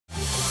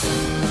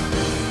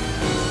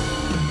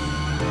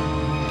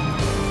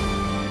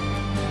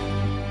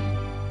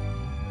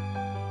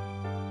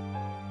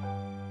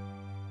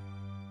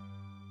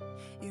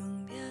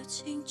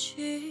情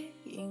去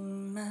隐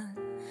瞒，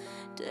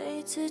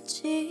对自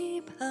己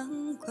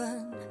旁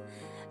观，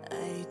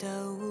爱到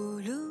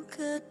无路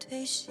可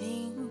退，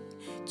心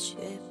却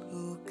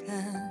不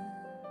甘。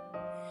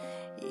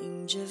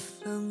迎着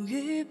风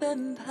雨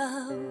奔跑，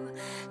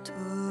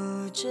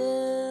拖着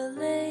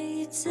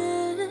泪自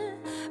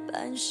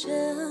半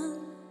生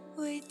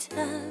微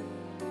叹。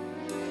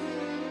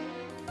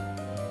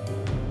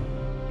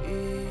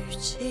与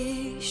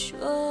其说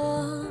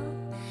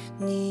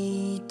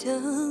你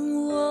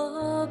等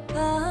我把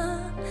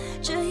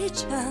这一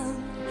场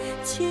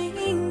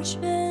青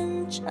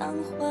春偿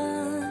还，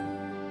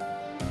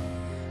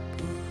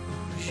不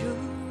如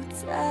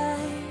再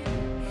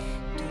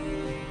赌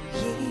一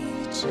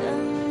阵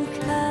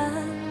看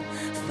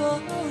峰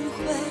回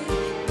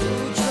路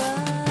转。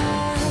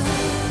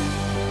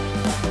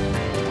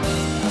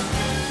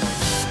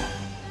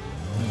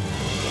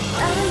爱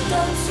当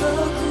作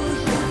孤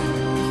雁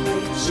会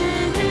志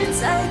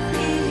在必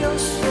有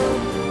所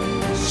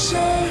归，谁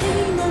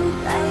能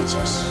带着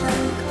伤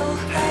口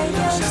还要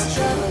消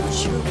除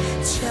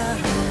蔷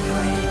薇？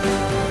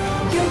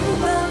拥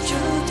抱注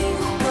定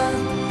换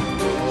不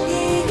遗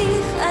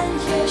憾，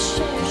也是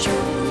种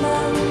满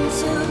足。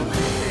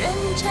人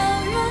潮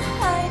人海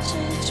之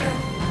中，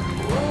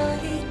我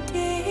一定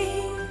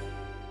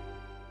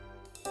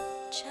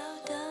找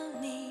到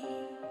你。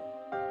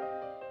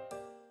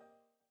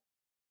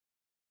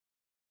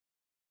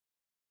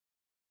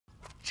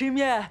吃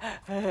面，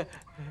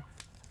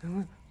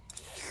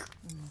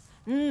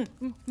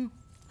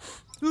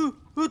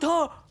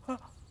烫，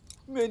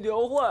面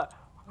条坏。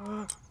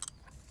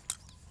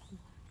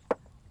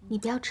你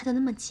不要吃的那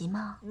么急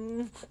嘛。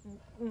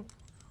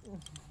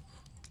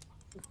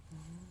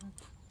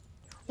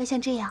要像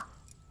这样，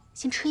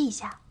先吹一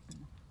下，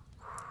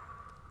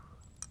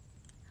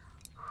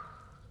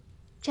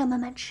这样慢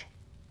慢吃。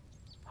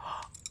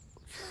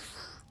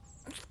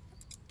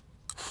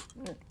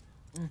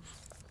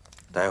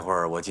待会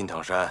儿我进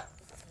趟山，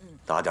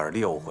打点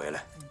猎物回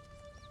来，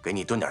给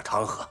你炖点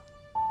汤喝。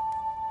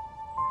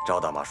赵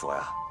大妈说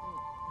呀，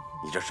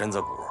你这身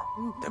子骨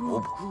得补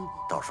补，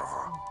到时候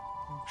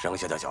生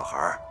下的小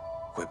孩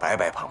会白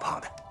白胖胖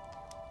的。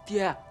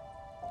爹，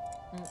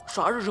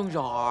啥是生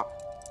小孩？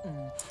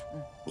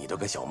你都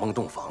跟小梦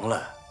洞房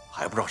了，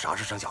还不知道啥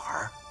是生小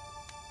孩？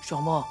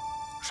小梦，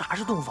啥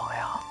是洞房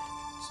呀？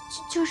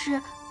就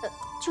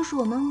是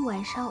我们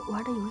晚上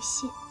玩的游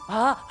戏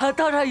啊，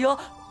倒茶油。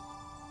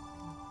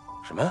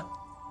什么？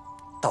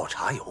倒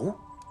茶油？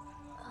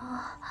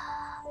啊，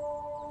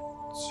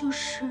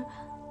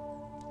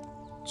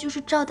就是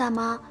赵大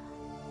妈，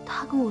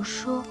她跟我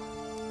说，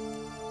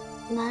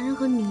男人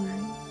和女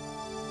人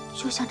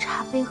就像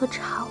茶杯和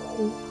茶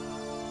壶，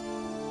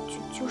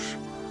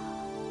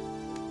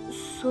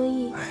所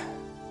以。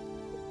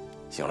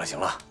行了行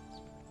了，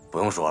不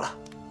用说了，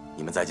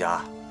你们在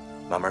家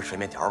慢慢吃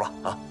面条吧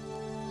啊！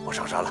我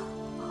上山了。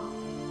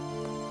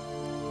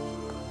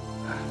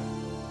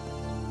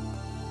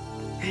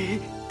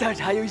倒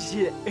茶游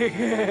戏。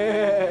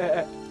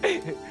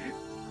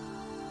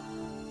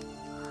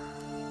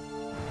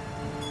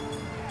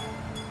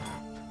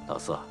老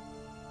四，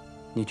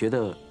你觉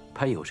得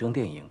拍有声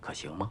电影可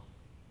行吗？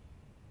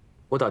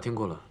我打听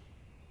过了，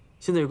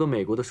现在有个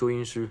美国的收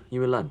音师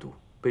因为烂赌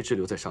被滞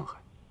留在上海，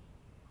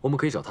我们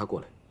可以找他过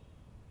来。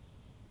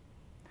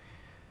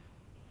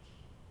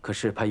可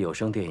是拍有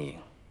声电影，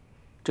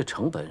这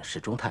成本始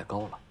终太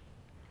高了。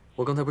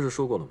我刚才不是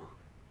说过了吗？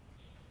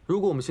如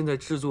果我们现在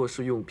制作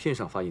是用片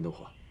上发音的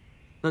话，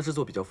那制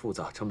作比较复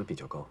杂，成本比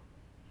较高。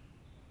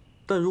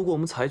但如果我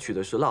们采取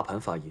的是蜡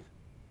盘发音，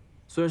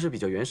虽然是比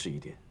较原始一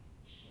点，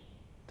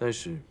但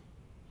是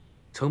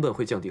成本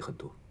会降低很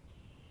多。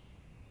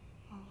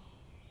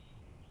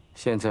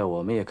现在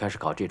我们也开始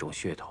搞这种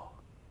噱头，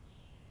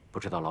不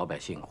知道老百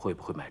姓会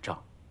不会买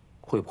账，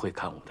会不会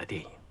看我们的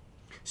电影？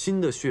新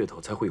的噱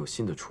头才会有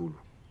新的出路，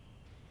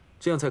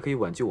这样才可以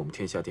挽救我们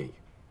天下电影。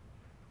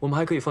我们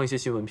还可以放一些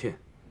新闻片，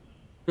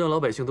让老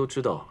百姓都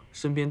知道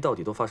身边到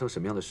底都发生什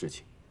么样的事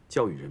情，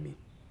教育人民，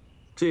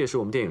这也是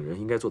我们电影人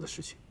应该做的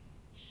事情。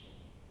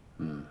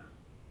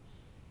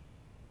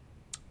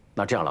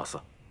那这样，老四，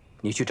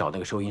你去找那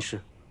个收音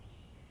师，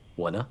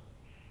我呢，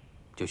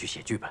就去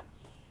写剧本。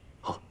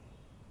好。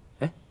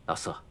哎，老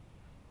四，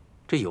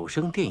这有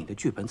声电影的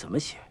剧本怎么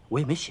写？我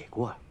也没写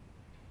过啊。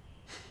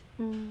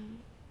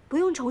不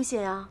用重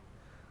写啊。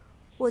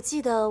我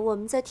记得我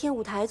们在天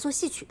舞台做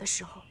戏曲的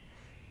时候，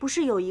不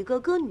是有一个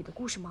歌女的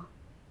故事吗？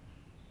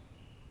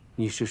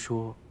你是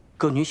说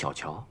歌女小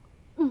乔？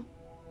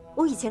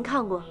我以前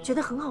看过，觉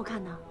得很好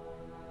看呢。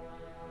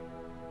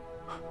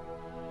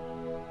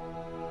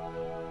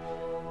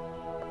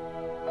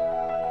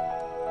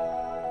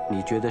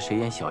你觉得谁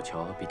演小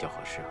乔比较合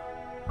适啊？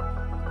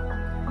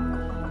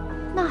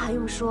那还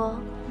用说，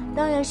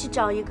当然是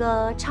找一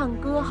个唱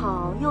歌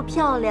好、又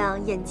漂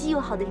亮、演技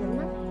又好的人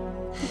了。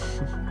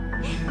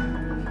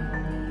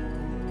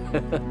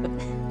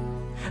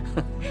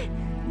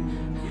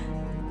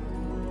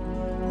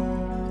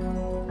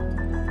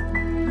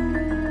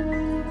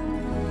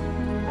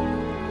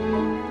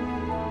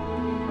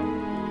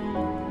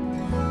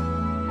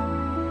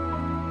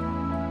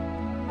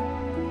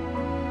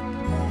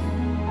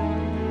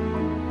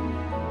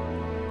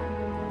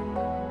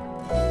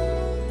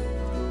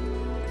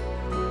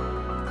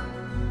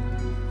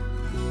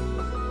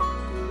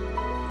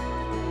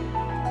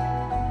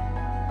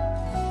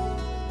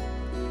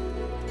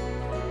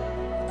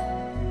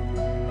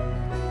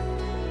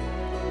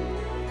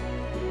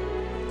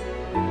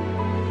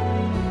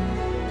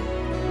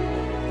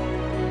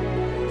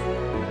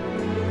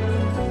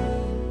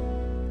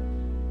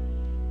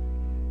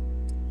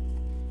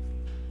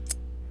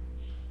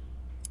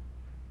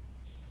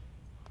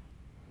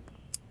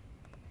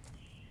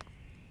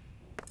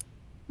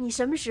你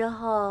什么时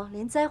候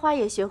连栽花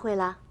也学会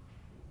了？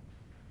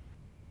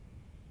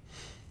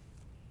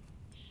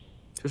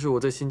这是我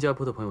在新加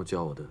坡的朋友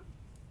教我的。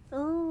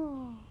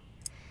哦，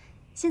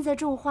现在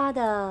种花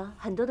的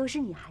很多都是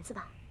女孩子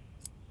吧？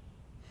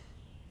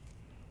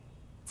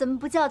怎么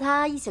不叫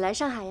她一起来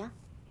上海呀？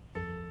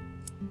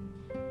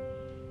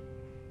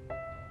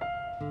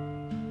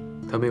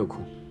她没有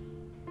空，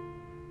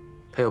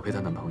她要陪她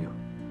男朋友。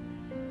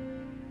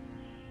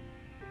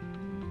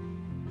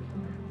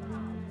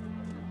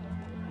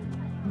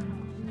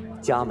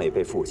佳美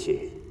被父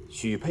亲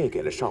许配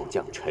给了少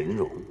将陈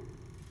荣，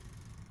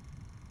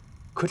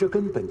可这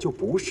根本就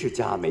不是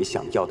佳美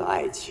想要的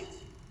爱情。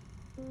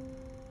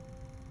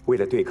为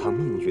了对抗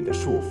命运的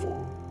束缚，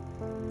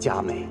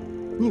佳美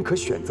宁可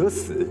选择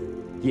死，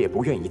也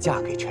不愿意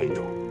嫁给陈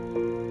荣。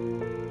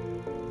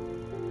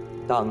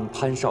当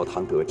潘少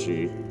棠得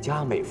知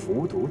佳美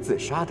服毒自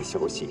杀的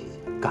消息，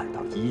赶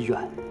到医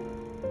院，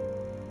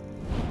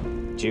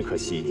只可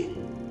惜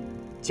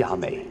佳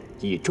美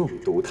已中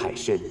毒太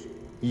深，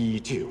医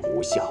治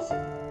无效。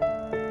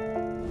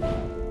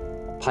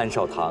潘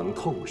少棠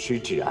痛失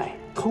挚爱，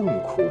痛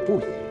苦不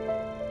已。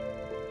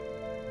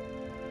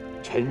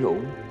陈荣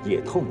也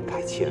痛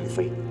改前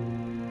非。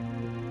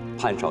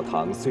潘少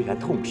棠虽然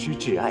痛失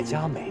挚爱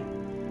佳美，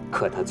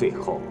可他最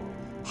后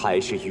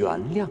还是原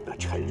谅了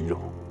陈荣。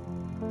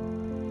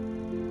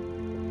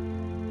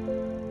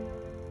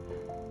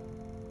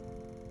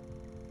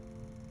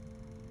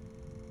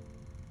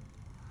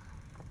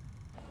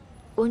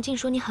王静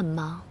说你很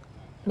忙，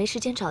没时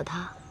间找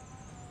他，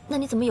那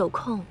你怎么有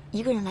空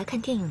一个人来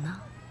看电影呢？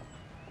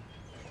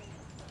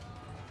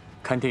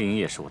看电影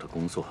也是我的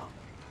工作。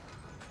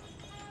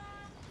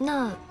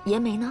那延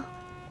梅呢？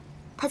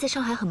她在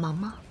上海很忙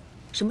吗？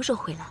什么时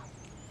候回来？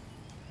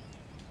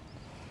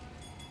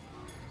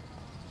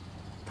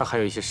她还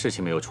有一些事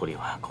情没有处理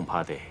完，恐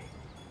怕得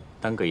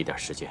耽搁一点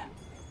时间。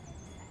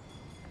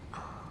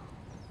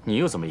你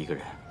又怎么一个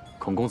人？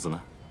孔公子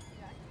呢？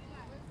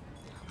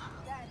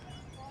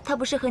他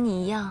不是和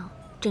你一样，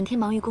整天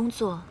忙于工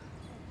作，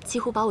几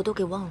乎把我都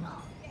给忘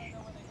了。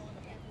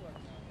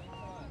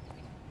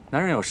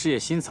男人有事业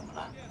心怎么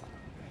了？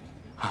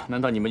啊，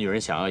难道你们女人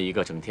想要一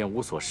个整天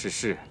无所事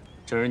事、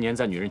整日黏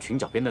在女人裙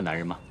角边的男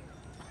人吗？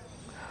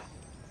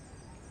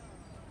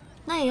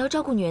那也要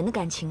照顾女人的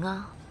感情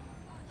啊！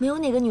没有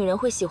哪个女人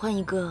会喜欢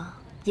一个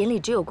眼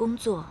里只有工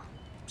作，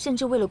甚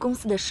至为了公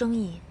司的生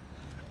意，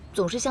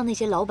总是向那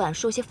些老板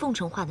说些奉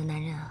承话的男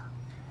人啊。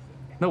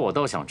那我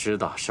倒想知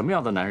道，什么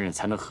样的男人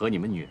才能合你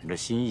们女人的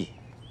心意？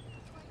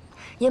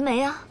延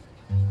梅啊，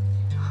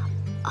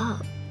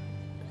啊，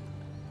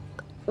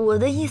我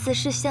的意思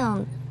是像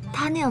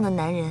他那样的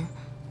男人，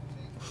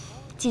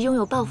既拥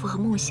有抱负和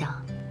梦想，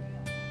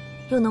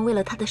又能为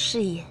了他的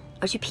事业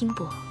而去拼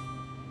搏。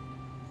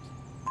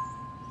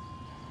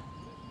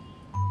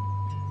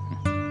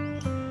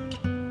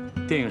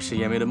电影是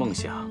延梅的梦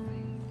想，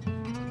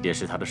也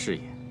是他的事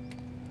业。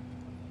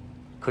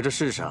可这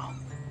世上，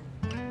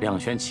两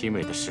全其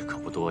美的事可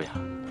不多呀。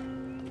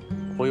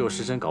我有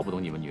时真搞不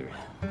懂你们女人。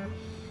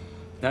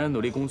男人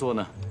努力工作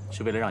呢，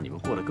是为了让你们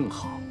过得更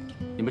好，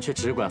你们却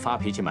只管发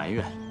脾气埋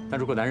怨。但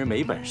如果男人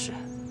没本事，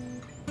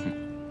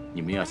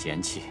你们要嫌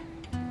弃。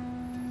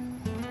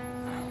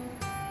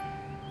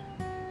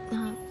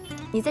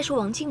你在说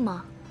王静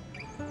吗？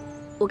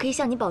我可以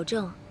向你保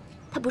证，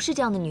她不是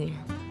这样的女人，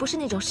不是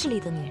那种势利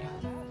的女人。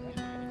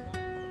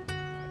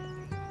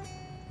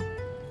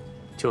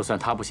就算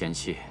她不嫌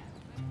弃，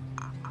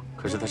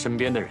可是她身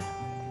边的人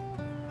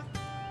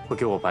会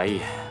给我白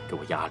眼，给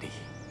我压力。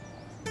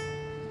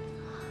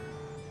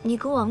你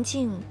跟王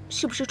静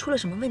是不是出了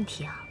什么问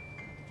题啊？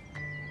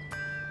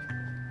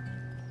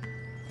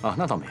啊，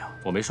那倒没有，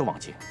我没说王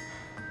静，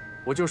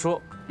我就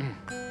说，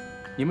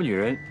你们女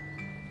人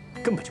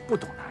根本就不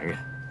懂男人。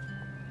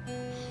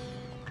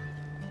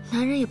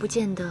男人也不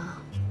见得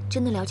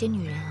真的了解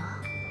女人啊。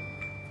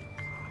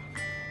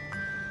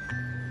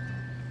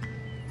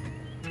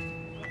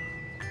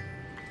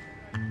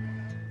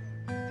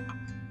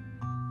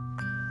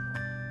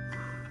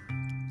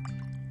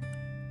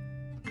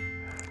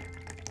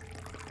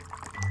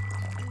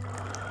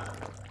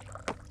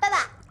爸爸，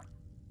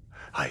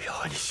哎呀，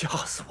你吓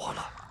死我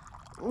了！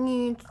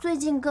你最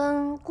近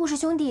跟顾氏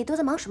兄弟都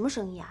在忙什么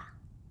生意啊？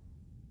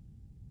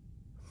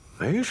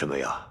没什么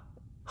呀，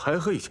还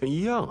和以前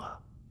一样啊。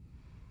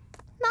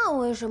那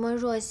为什么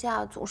热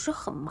夏总是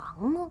很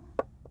忙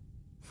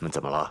呢？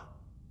怎么了？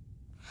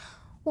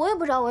我也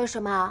不知道为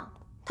什么，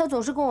他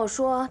总是跟我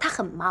说他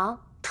很忙，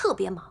特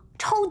别忙，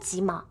超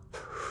级忙，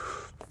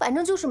反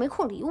正就是没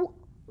空理我。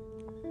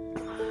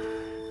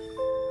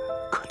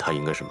可他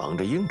应该是忙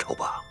着应酬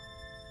吧？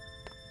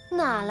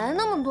哪来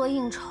那么多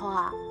应酬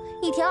啊？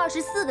一天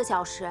24个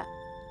小时，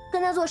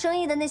跟他做生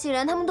意的那些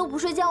人，他们都不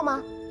睡觉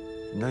吗？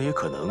那也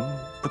可能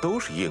不都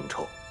是应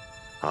酬，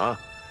啊，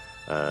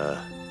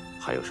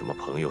还有什么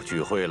朋友聚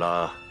会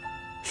啦、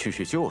叙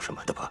叙旧什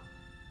么的吧？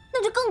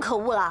那就更可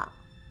恶了，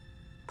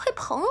陪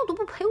朋友都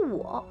不陪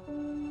我。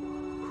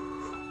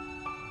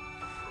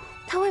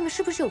他外面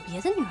是不是有别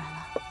的女人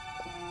了？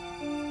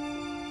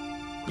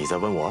你在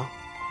问我？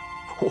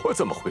我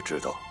怎么会知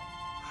道？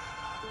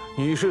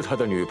你是他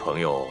的女朋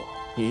友，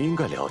你应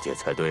该了解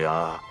才对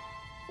啊。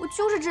我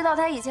就是知道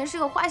他以前是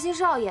个花心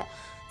少爷，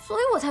所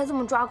以我才这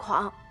么抓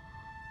狂。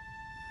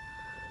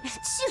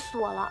气死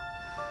我了！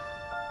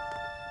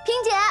萍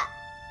姐，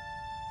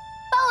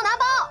帮我拿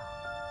包，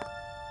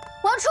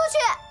我要出去。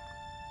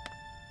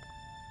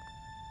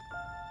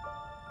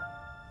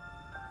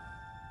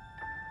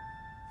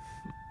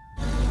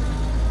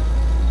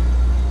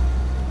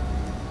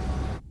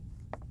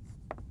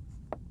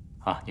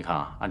 啊，你看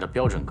啊，按照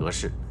标准格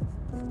式，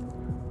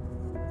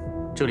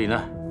这里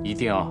呢一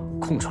定要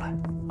空出来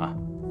啊！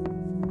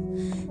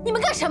你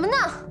们干什么呢？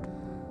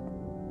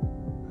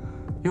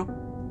哟，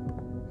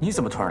你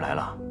怎么突然来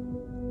了？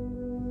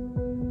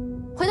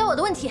回答我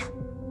的问题。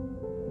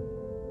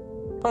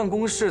办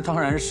公室当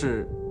然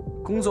是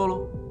工作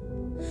喽。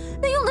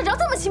那用得着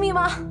这么亲密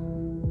吗？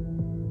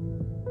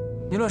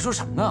你乱说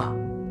什么呢？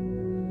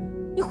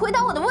你回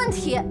答我的问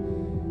题。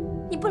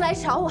 你不来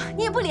找我，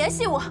你也不联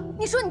系我。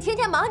你说你天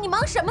天忙，你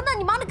忙什么呢？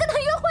你忙着跟他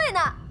约会呢。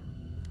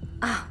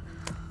啊，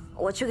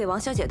我去给王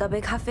小姐倒杯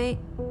咖啡，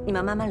你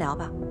们慢慢聊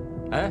吧。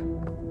哎，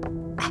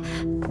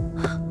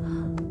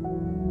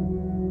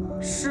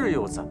是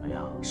又怎么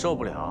样？受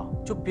不了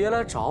就别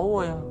来找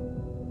我呀。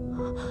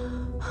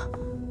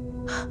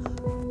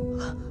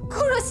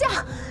顾若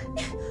夏，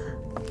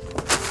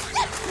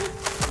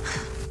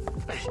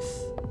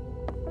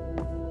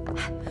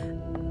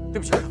对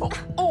不起。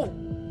哦。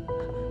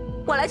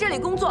 我来这里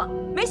工作，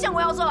没想过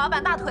要做老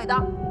板大腿的。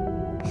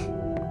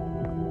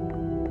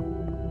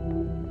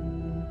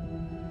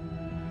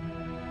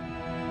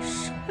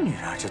什么女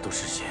人啊，这都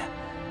是些……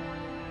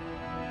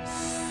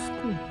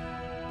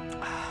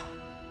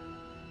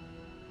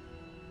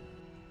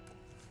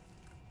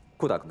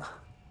顾大哥呢？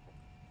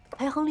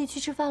陪亨利去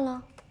吃饭了。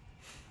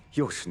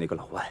又是那个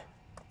老外，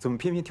怎么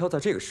偏偏挑在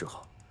这个时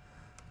候？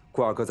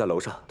顾二哥在楼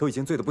上都已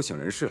经醉得不省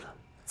人事了。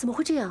怎么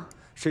会这样？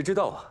谁知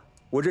道啊！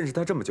 我认识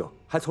他这么久，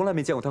还从来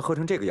没见过他喝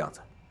成这个样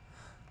子。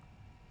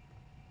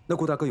那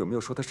顾大哥有没有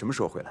说他什么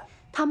时候回来？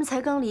他们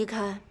才刚离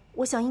开，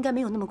我想应该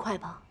没有那么快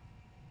吧。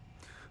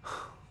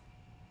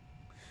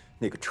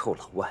那个臭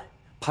老外，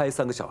拍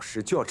3个小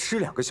时就要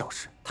吃2个小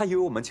时，他以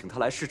为我们请他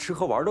来是吃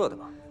喝玩乐的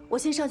吗？我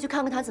先上去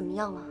看看他怎么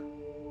样了。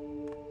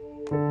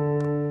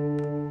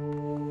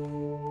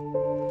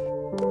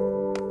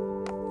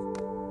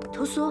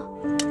屠苏，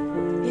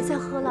别再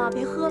喝了，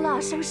别喝了，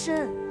伤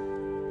身。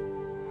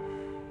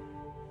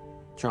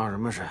 伤什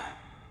么身？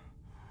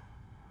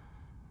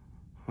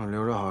我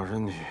留着好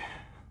身体，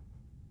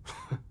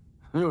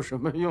有什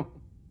么用？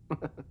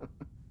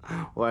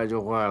坏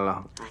就坏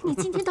了。你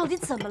今天到底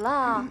怎么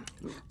了？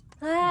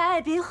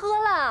哎，别喝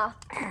了。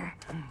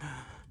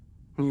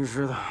你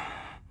知道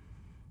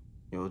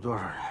有多少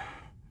人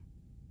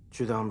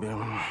去当兵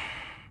了吗？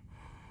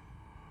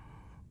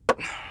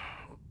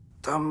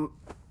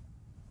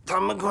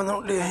他们可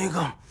能连一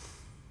个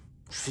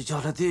睡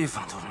觉的地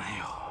方都没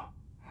有。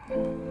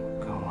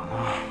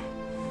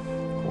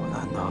 我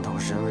难道都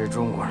身为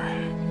中国人，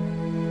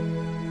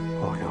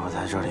我留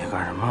在这里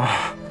干什么？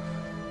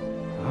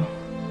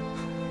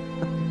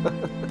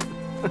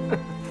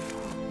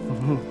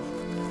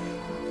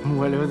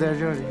我留在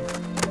这里，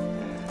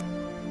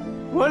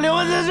我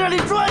留在这里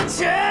赚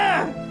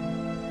钱。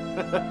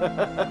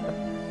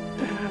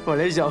我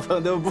连小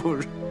鹏都不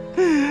如，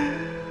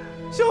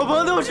小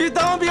鹏都去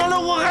当兵了，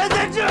我还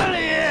在这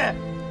里。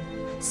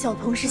小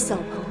鹏是小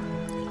鹏，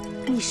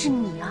你是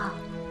你啊。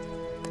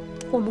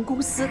 我们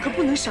公司可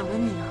不能少了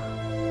你啊！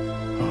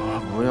我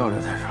不要留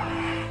在这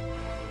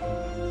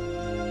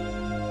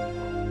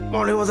里，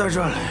我留在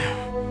这里，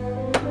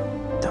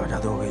大家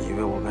都会以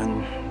为我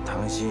跟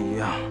唐鑫一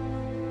样，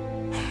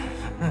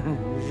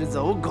是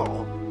走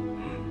狗，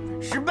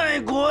是卖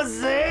国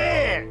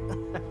贼。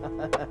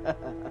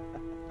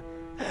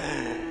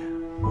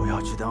我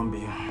要去当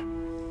兵。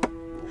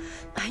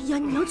哎呀，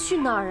你要去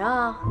哪儿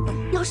啊？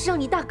要是让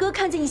你大哥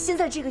看见你现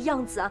在这个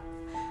样子，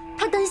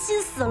他担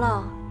心死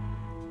了。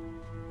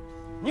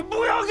 你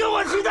不要跟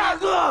我提大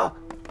哥！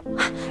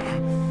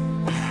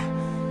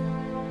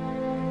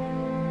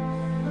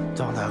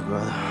当大哥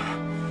的，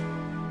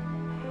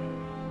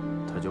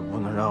他就不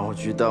能让我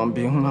去当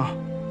兵吗？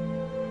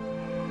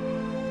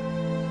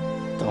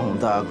当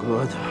大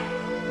哥的，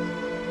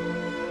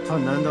他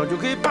难道就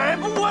可以摆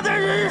布我的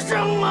人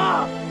生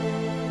吗？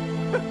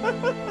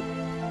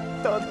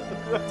当大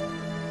哥的，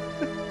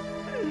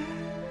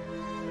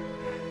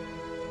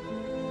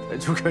他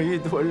就可以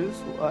夺人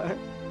所爱。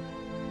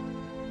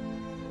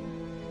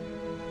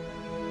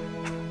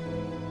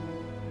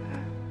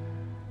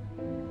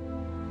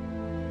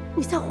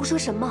 你在胡说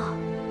什么？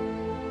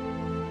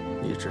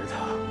你知道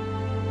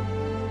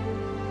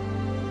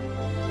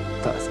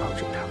“大嫂”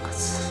这2个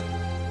字，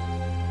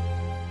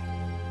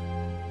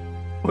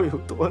我有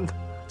多难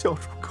叫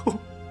出口？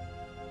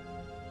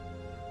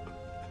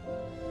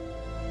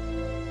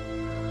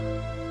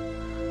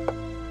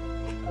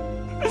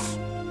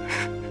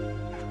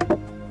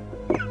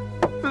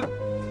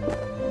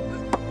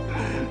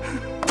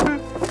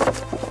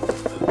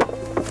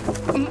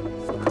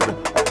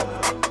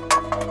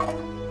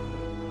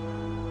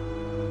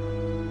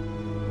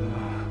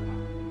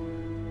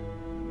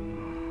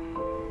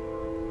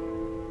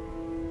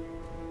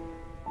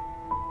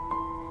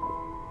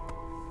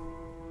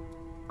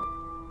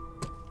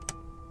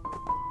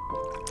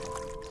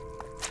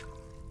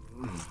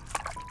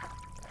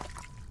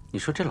你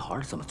说这老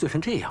二怎么醉成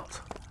这样子？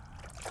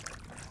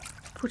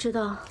不知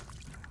道。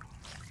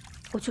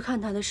我去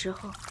看他的时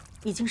候，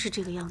已经是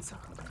这个样子了。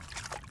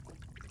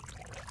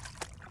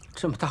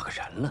这么大个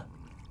人了，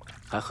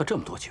还喝这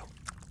么多酒，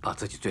把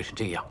自己醉成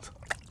这个样子，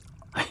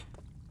哎！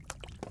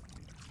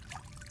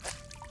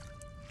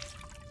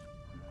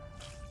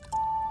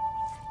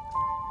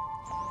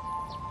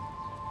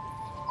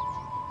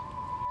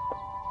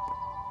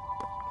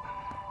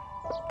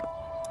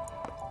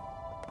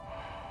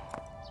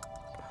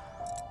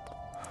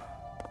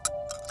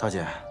涛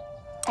姐，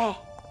哎，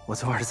我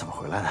昨晚是怎么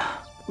回来的？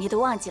你都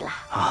忘记了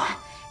啊？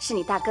是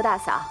你大哥大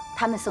嫂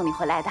他们送你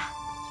回来的。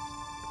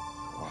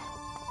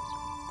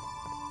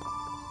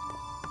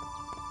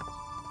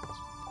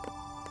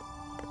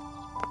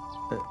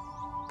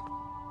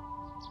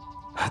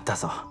大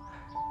嫂，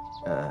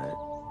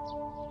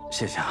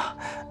谢谢啊，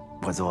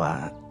我昨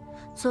晚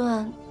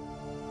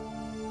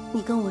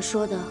你跟我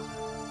说的，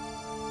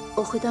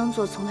我会当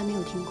做从来没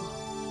有听过。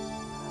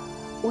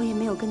我也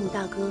没有跟你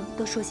大哥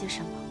多说些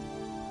什么。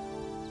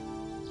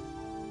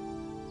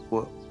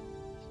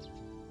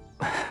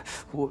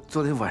我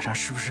昨天晚上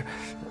是不是？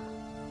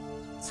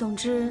总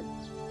之，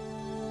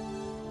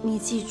你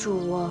记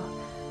住我，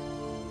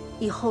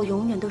以后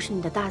永远都是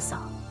你的大嫂。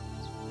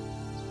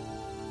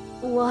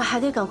我还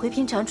得赶回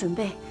片场准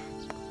备，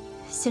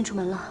先出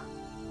门了。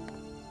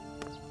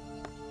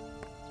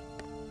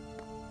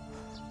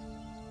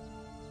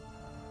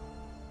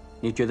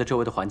你觉得周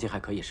围的环境还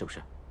可以，是不是？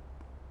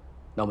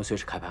那我们随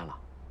时开拍了，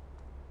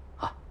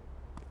啊？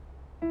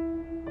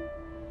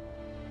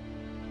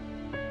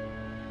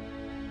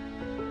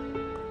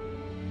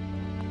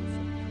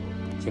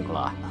辛苦了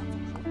啊！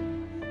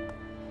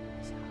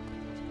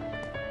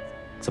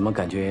怎么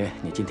感觉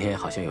你今天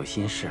好像有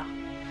心事啊？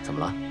怎么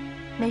了？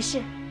没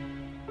事。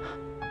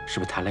是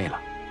不是太累了？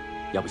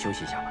要不休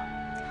息一下吧？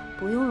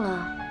不用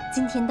了，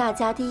今天大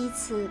家第一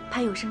次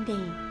拍有声电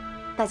影，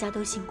大家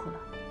都辛苦了，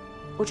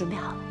我准备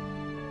好了。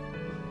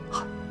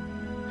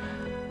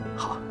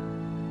好，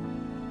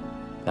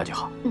那就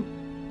好。嗯，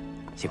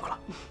辛苦了。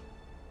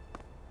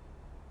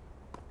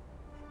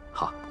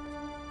好，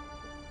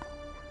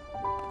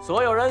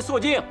所有人肃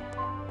静，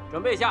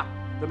准备一下，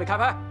准备开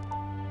拍。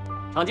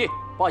场记，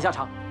报一下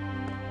场。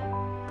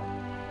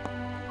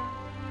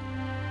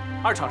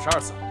2场12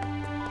次。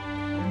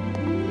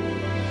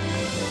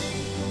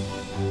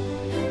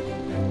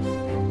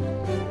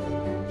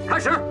开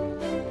始！啊，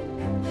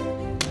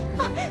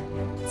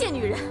贱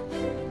女人！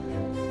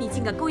你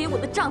竟敢勾引我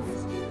的丈夫，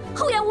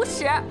厚颜无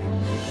耻！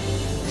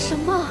什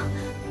么？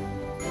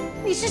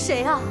你是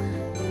谁啊？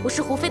我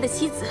是胡飞的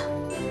妻子。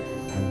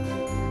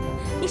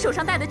你手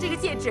上戴的这个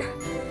戒指，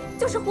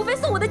就是胡飞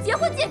送我的结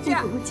婚戒指。你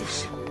不用解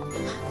释，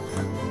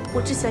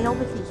我只想要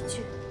问你一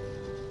句：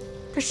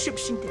她是不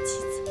是你的妻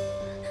子？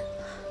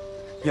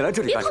你来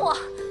这里干什么？别碰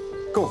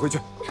我！跟我回去。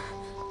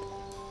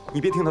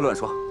你别听他乱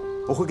说。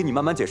我会跟你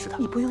慢慢解释的。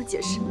你不用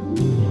解释。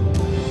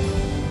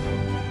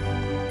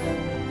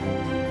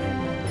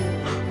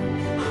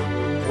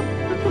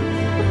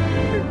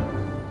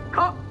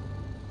卡。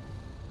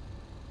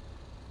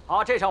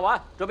好，这场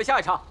完，准备下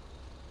一场。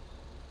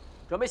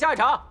准备下一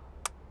场。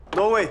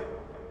挪位。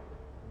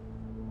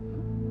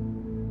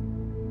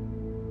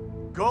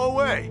各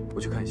位，我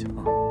去看一下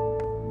啊。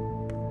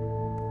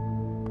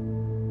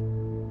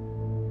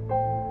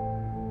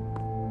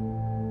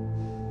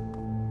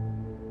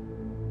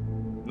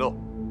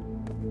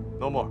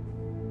No more。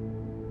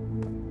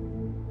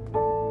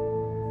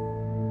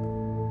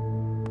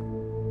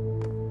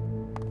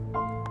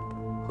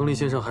亨利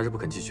先生还是不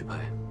肯继续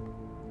拍，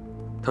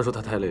他说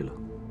他太累了。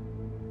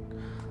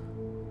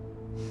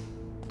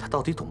他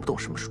到底懂不懂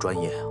什么是专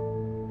业啊？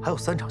还有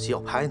3场戏要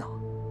拍呢。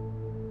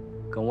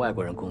跟外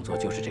国人工作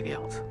就是这个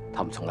样子，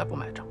他们从来不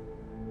买账。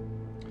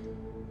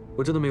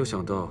我真的没有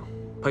想到，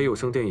拍有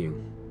声电影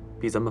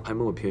比咱们拍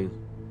默片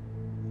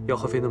要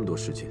耗费那么多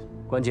时间。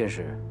关键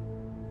是，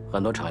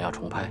很多场要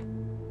重拍。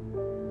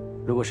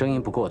如果声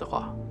音不够的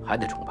话，还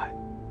得重拍，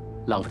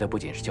浪费的不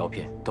仅是胶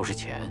片，都是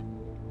钱。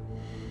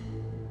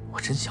我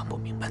真想不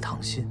明白，唐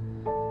鑫，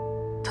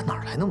他哪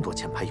来那么多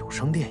钱拍有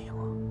声电影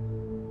啊？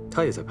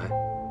他也在拍。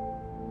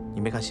你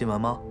没看新闻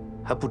吗？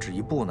还不止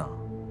一部呢。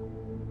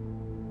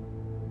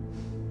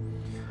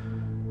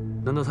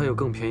难道他有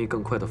更便宜、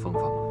更快的方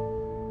法吗？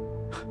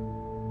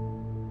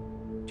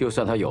就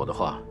算他有的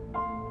话，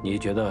你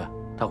觉得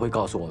他会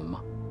告诉我们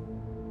吗？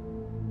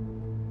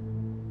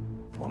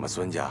我们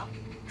孙家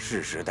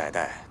世世代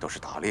代都是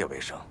打猎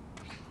为生，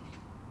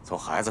从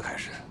孩子开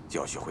始就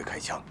要学会开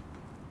枪。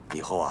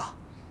以后啊，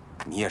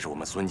你也是我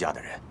们孙家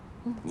的人，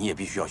你也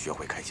必须要学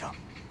会开枪，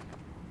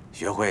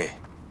学会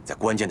在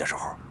关键的时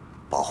候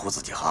保护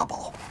自己和阿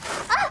宝。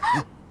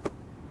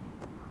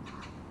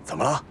怎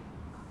么了？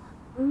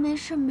没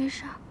事没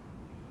事。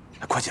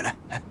快起来，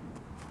来。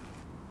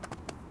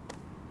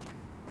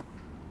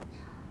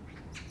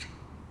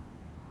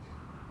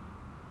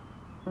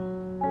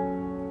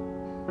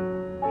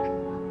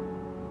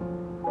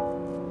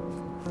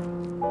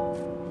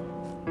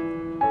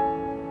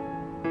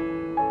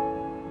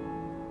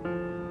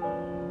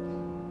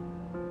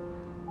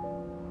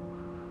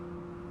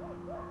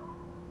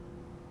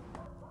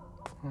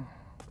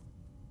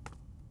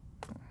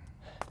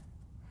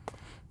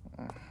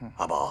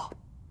阿宝，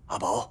阿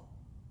宝，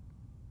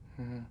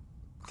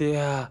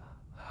爹，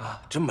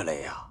这么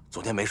累呀？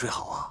昨天没睡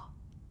好啊？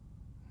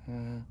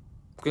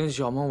跟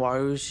小萌玩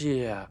游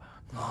戏。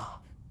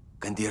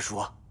跟爹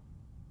说，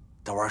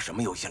他玩什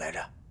么游戏来着？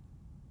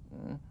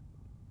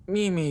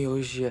秘密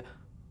游戏。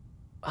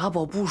阿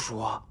宝不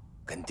说。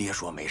跟爹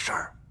说没事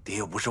儿，爹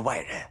又不是外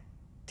人，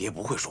爹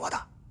不会说的，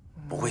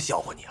不会笑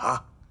话你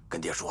啊。跟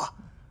爹说，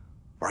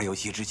玩游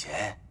戏之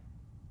前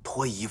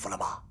脱衣服了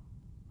吗？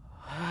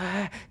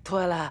哎，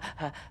脱了。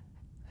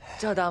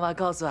赵大妈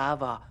告诉阿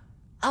宝，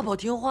阿宝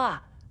听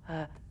话。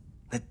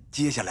那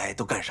接下来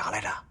都干啥来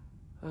着？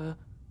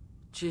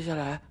接下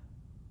来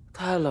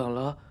太冷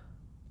了，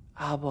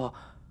阿宝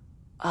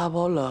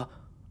冷，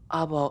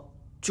阿宝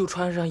就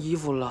穿上衣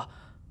服了。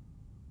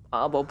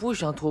阿宝不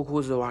想脱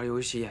裤子玩游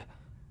戏。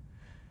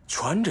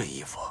穿着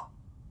衣服，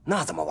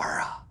那怎么玩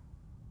啊？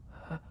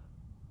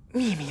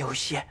秘密游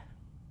戏。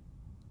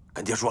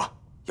跟爹说，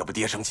要不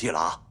爹生气了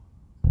啊。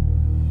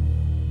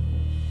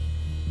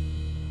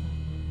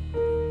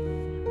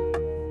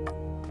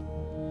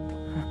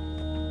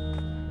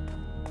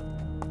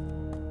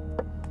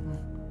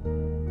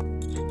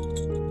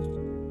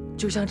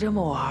就像这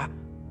么玩。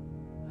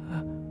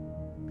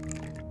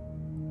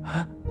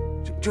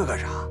这干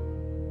啥？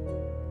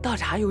倒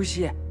茶游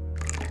戏，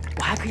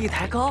我还可以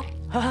抬高。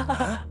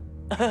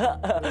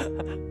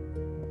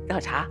倒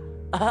茶。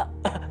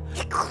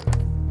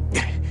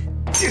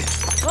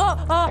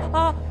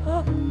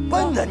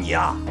笨呢你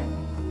啊！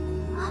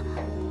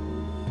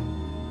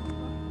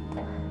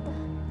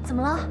怎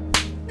么了？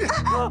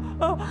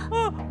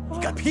你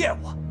敢骗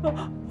我？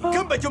你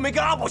根本就没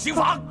跟阿宝行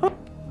房。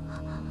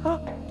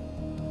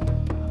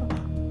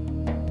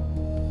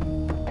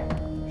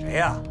谁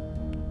呀？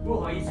不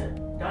好意思，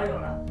打扰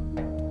了。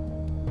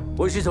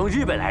我是从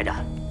日本来的。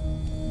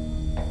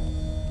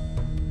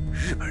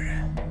日本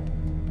人？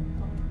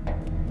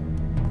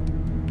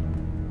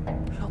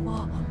小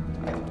猫。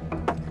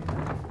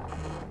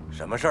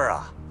什么事儿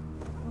啊？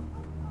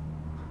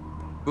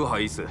不好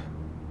意思，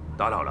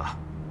打扰了。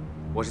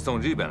我是从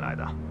日本来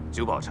的，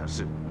久保城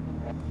市。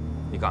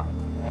你看，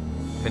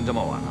天这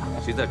么晚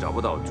了，实在找不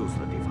到住宿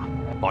的地方，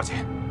抱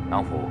歉，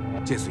南湖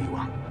借宿一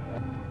晚。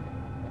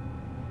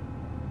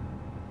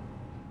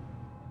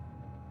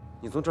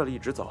你从这里一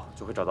直走，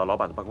就会找到老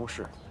板的办公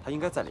室，他应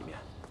该在里面。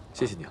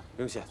谢谢你啊，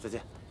不用谢，再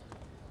见。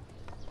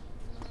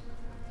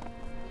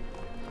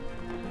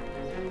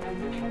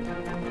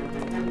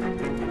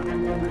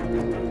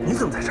你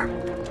怎么在这儿？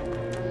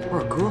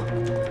二哥，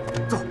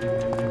走。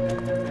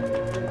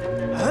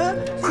哎，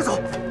快走！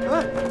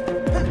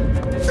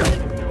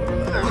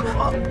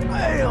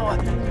哎呦我，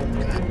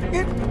你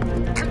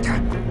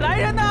来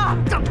人呐！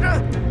等着！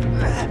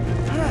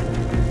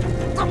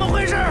怎么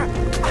回事？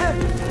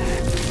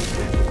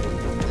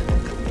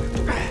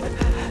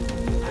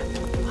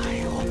哎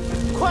呦，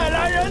快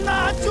来人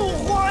呐！救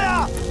火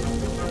呀！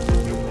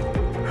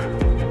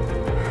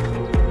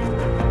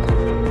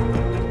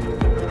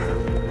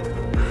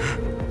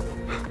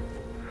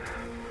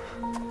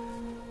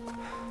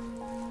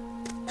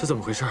这怎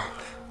么回事？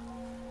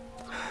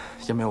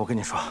叶梅，我跟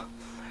你说，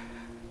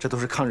这都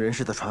是抗日人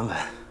士的传闻，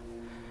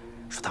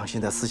说唐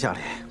鑫在私下里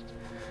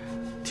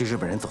替日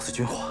本人走私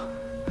军火。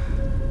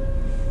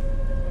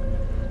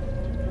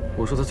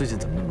我说他最近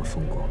怎么那么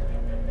风光，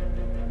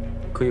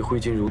可以挥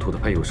金如土的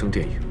拍有声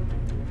电影。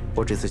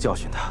我这次教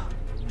训他，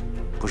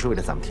不是为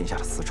了咱们天下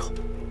的私仇，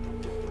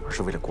而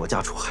是为了国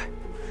家出害。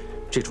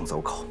这种走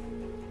狗，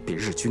比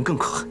日军更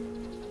可恨。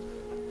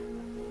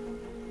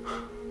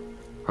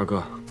二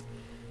哥。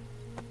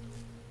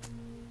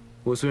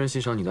我虽然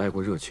欣赏你的爱国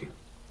热情，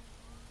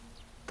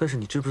但是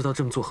你知不知道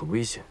这么做很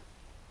危险？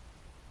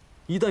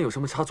一旦有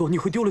什么差错，你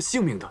会丢了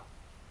性命的。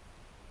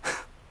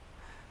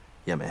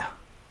叶梅啊，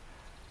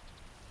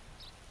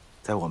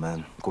在我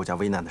们国家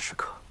危难的时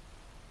刻，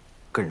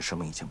个人生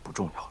命已经不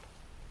重要了。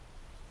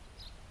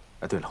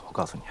哎，对了，我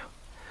告诉你啊，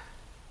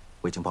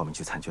我已经报名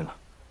去参军了。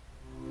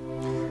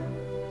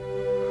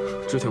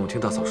之前我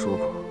听大嫂说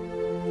过，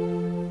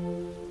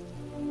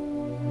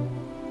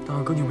但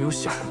二哥，你有没有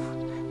想？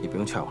你不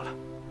用劝我了。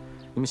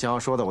你们想要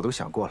说的我都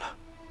想过了，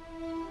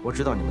我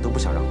知道你们都不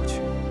想让我去，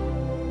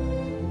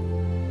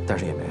但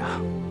是叶梅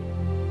啊，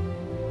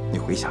你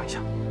回想一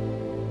下，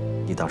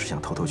你当时想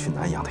偷偷去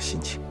南洋的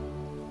心情，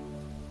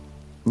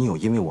你有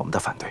因为我们的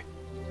反对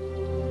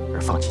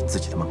而放弃你自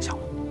己的梦想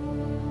吗？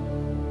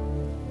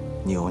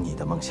你有你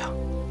的梦想，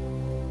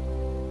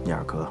你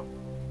二哥，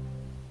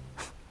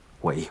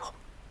我也有。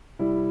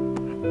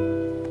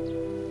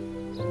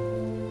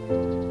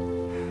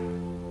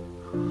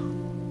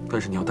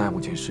但是你要答应我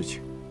件事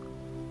情。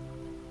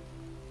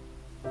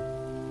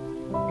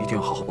一定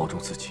要好好保重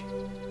自己，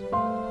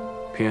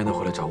平安的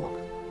回来找我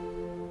们。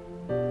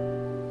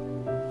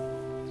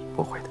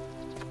不会的。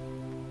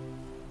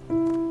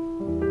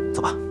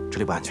走吧，这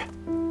里不安全。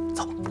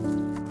走。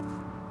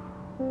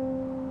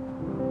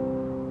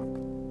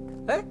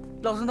哎，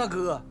老孙大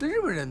哥，那日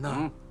本人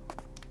呢？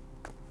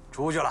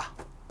出去了，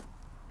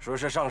说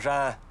是上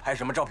山拍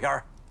什么照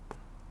片。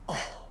哦，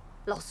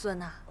老孙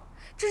呐，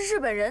这日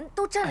本人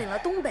都占领了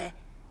东北，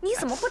你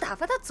怎么不打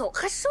发他走，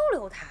还收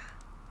留他？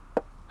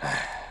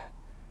哎，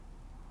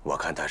我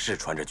看他是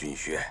穿着军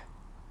靴，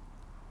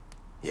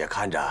也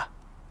看着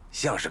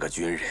像是个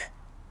军人，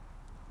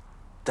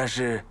但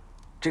是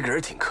这个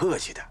人挺客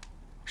气的，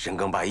深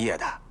更半夜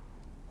的，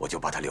我就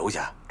把他留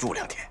下住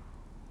2天。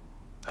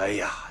哎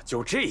呀，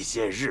就这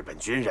些日本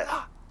军人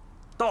啊，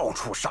到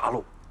处杀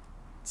戮，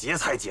劫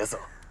财劫色。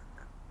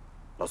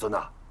老孙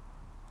呐，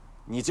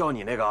你叫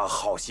你那个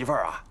好媳妇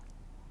儿啊，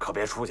可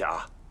别出去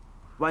啊，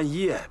万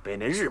一被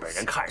那日本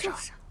人看上，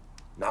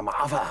那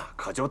麻烦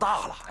可就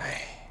大了。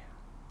哎，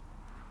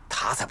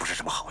他才不是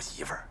什么好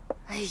媳妇儿。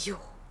哎呦，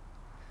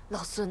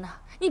老孙呐，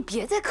你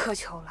别再苛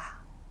求了，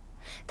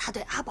他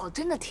对阿宝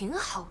真的挺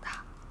好的，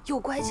又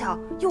乖巧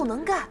又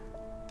能干，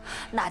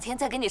哪天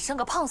再给你生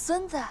个胖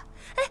孙子，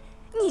哎，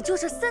你就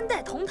是3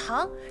代同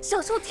堂，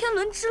享受天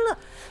伦之乐，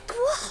多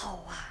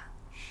好啊，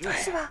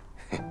是吧？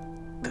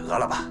得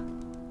了吧，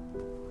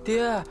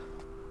爹，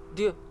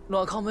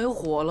暖炕没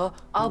火了，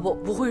阿宝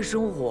不会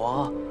生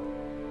火。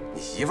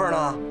你媳妇儿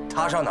呢？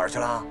她上哪儿去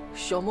了？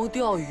小梦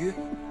钓鱼，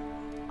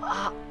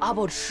阿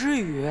宝吃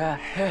鱼。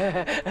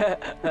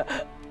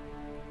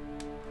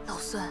老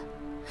孙，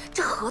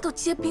这河都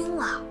结冰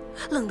了，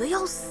冷得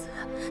要死，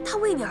他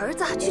为你儿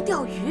子去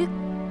钓鱼，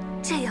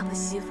这样的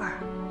媳妇儿，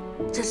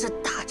真是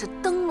打着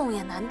灯笼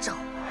也难找啊。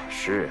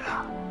是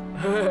啊。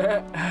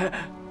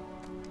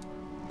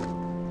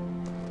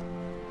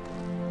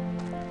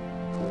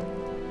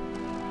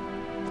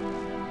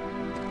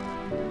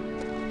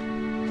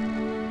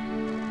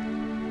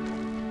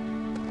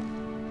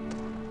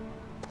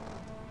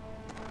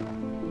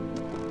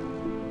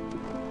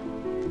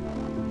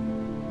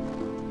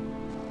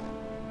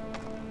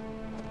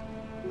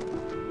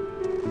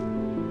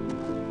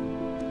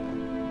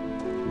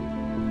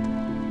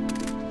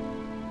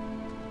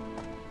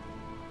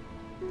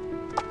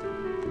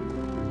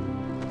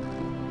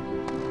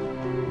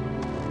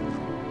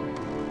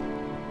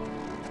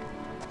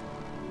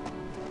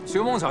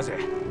秋梦小姐，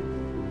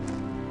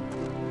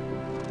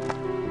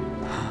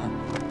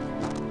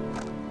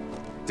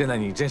见到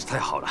你真是太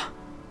好了。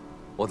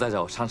我在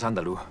找上山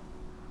的路，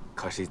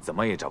可是怎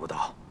么也找不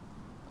到。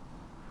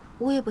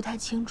我也不太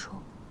清楚，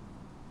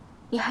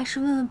你还是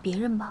问问别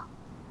人吧。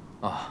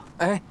啊，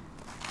哎，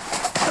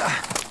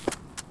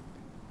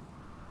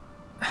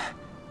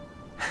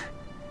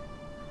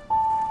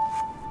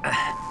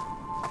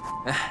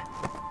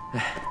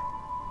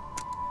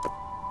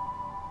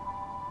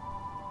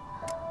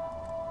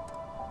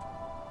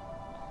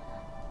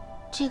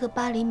这个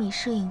8厘米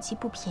摄影机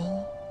不便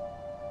宜，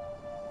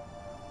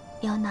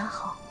你要拿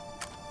好。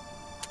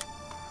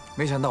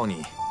没想到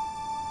你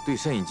对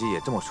摄影机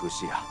也这么熟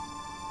悉啊！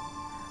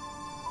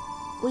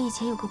我以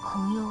前有个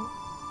朋友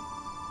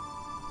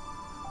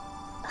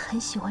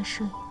很喜欢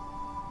摄影。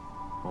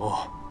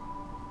哦，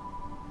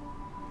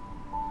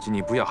请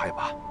你不要害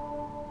怕，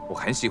我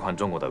很喜欢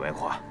中国的文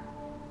化，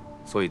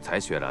所以才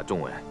学了中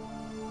文。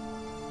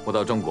我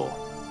到中国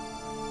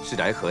是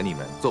来和你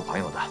们做朋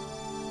友的。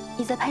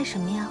你在拍什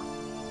么呀？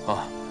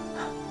啊，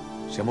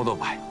什么都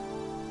拍。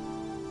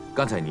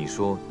刚才你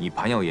说你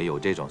朋友也有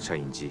这种摄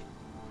影机，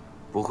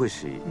不会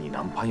是你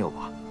男朋友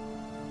吧？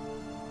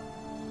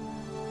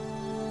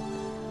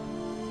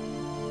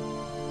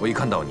我一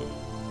看到你，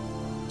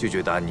就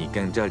觉得你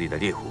跟这里的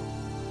猎户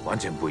完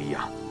全不一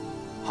样，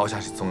好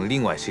像是从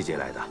另外世界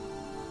来的。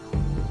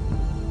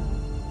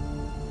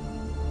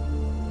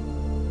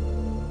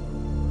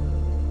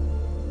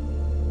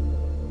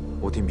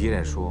我听别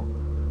人说，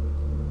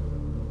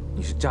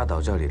你是嫁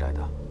到这里来的。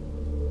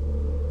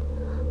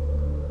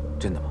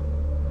真的吗？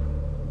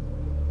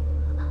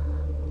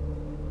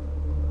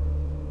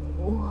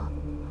我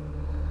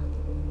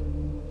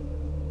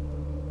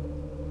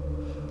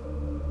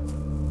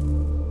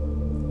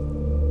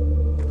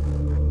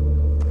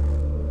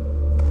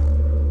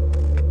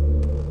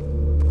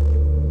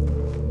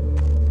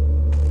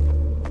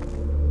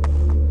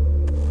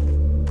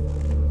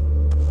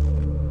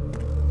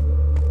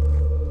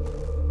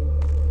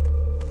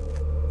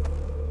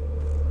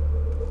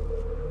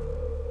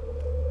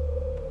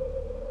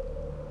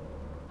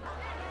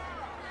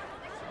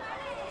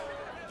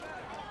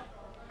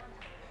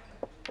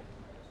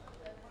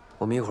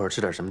我们一会儿吃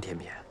点什么甜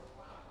品？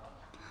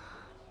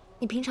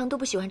你平常都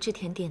不喜欢吃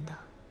甜点的，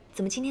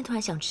怎么今天突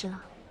然想吃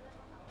了？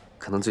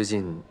可能最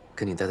近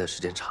跟你待的时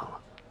间长了，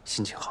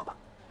心情好吧？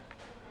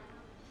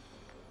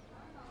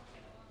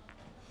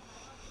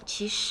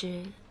其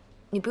实，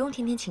你不用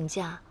天天请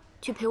假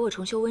去陪我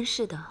重修温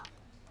室的。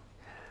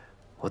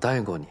我答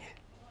应过你，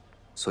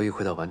所以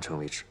会到完成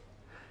为止。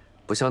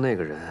不像那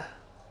个人，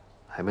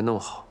还没弄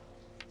好，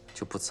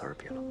就不辞而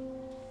别了。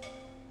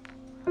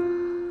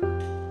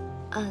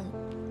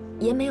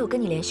妍没有跟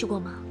你联系过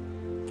吗？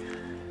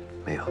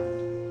没有。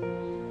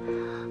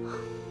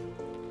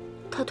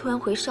他突然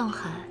回上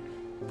海，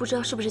不知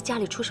道是不是家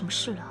里出什么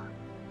事了。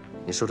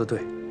你说的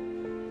对，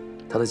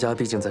他的家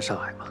毕竟在上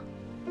海嘛。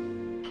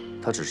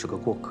他只是个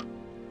过客，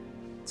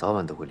早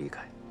晚都会离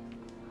开。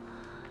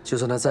就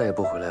算他再也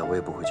不回来，我也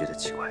不会觉得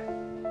奇怪。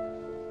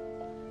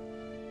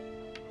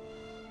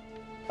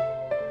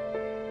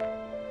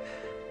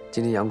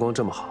今天阳光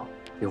这么好，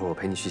一会儿我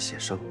陪你去写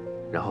生，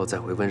然后再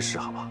回温室，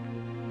好不好？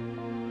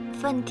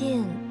饭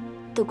店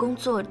的工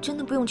作真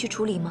的不用去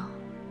处理吗？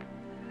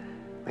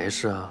没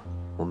事啊，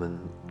我们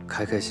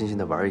开开心心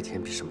的玩一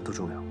天，比什么都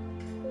重要。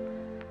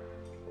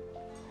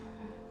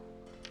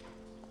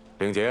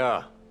令杰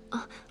啊，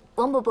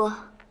王伯伯，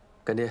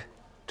干爹，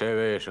这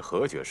位是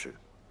何爵士，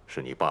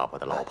是你爸爸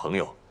的老朋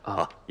友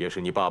啊，也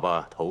是你爸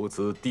爸投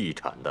资地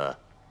产的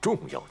重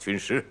要军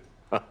师。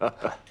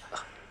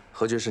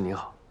何爵士您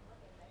好。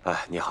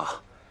哎，你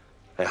好。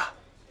哎呀，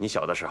你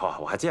小的时候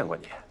我还见过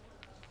你，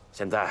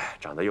现在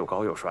长得又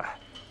高又帅，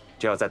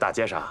这要在大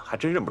街上还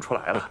真认不出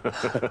来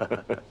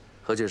了。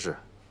何爵士，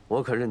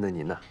我可认得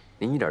您呢，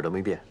您一点都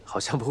没变，好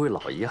像不会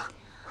老一样。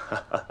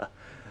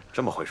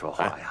这么会说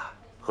话呀？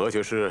何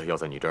爵士要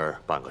在你这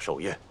儿办个寿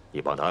宴，你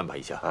帮他安排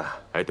一下啊。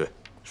哎，对，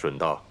顺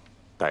道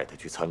带他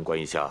去参观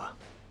一下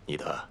你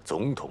的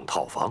总统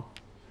套房，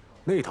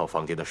那套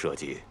房间的设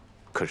计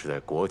可是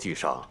在国际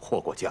上获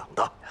过奖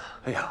的。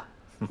哎呀，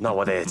那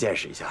我得见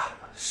识一下。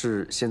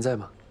是现在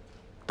吗？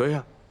对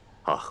呀，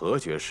何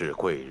爵士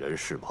贵人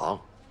事忙，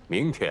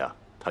明天啊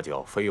他就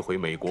要飞回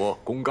美国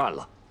公干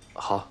了。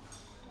好，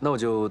那我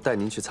就带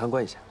您去参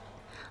观一下。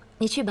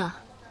你去吧，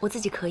我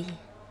自己可以。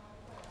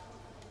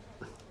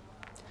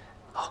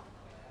好，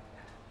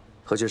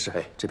何爵士，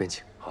这边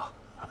请。好，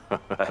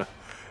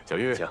小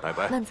玉，拜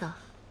拜。慢走。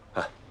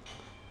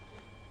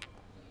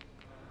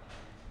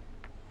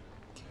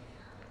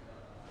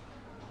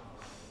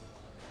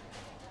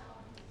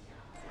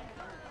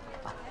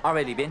二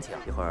位里边请，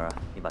一会儿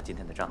你把今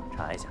天的账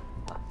查一下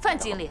啊。范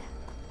经理。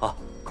哦，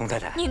孔太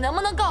太，你能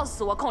不能告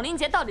诉我孔令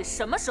杰到底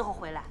什么时候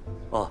回来？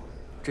哦，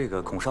这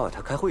个孔少爷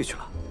他开会去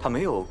了，他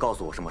没有告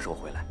诉我什么时候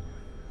回来。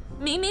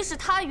明明是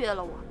他约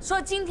了我，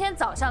说今天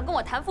早上跟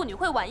我谈妇女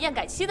会晚宴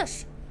改期的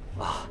事。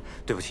啊，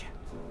对不起，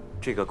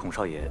这个孔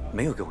少爷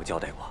没有给我交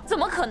代过。怎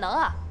么可能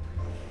啊？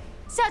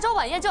下周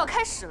晚宴就要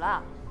开始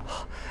了。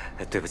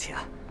对不起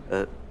啊，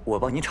我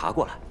帮您查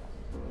过了，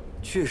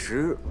确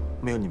实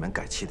没有你们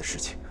改期的事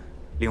情。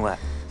另外，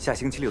下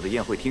星期六的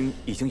宴会厅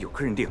已经有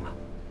客人订了。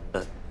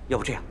要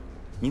不这样，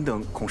您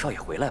等孔少爷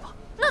回来吧。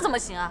那怎么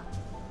行啊？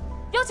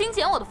邀请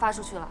柬我都发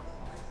出去了。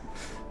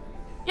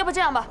要不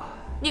这样吧，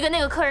你给那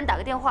个客人打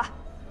个电话，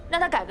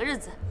让他改个日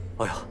子。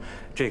哎呦，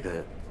这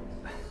个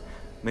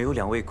没有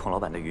两位孔老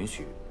板的允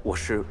许，我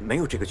是没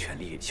有这个权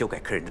利修改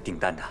客人的订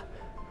单的。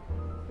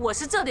我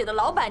是这里的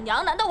老板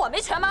娘，难道我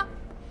没权吗？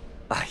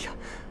哎呀，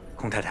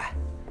孔太太，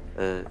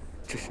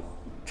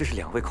这是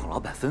两位孔老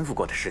板吩咐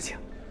过的事情，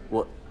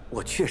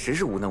我确实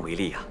是无能为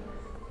力呀。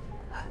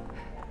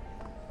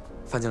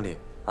范经理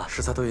啊，食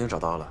材都已经找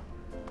到了。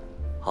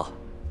好，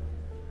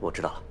我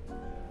知道了。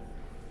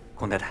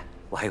孔太太，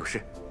我还有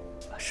事，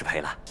失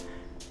陪了。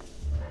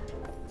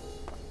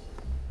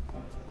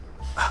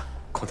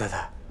孔太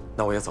太，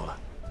那我也走了。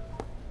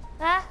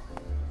哎，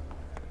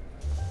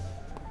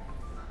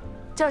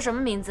叫什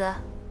么名字？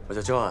我叫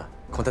John。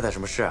孔太太，什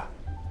么事啊？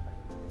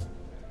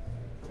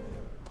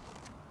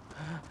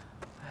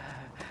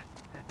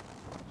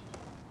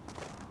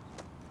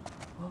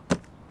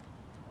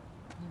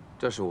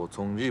这是我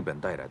从日本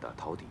带来的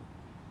陶笛，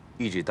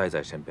一直带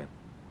在身边。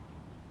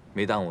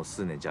每当我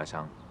思念家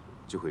乡，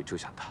就会就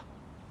想它。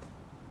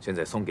现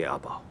在送给阿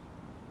宝，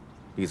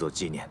以作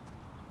纪念。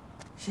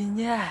纪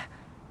念，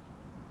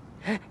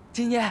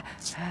纪念。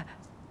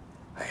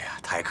哎呀，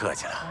太客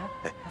气了，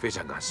非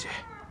常感谢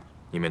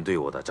你们对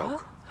我的照顾。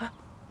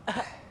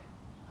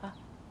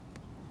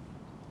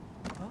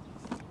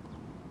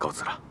告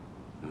辞了。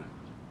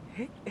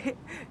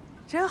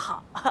真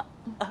好。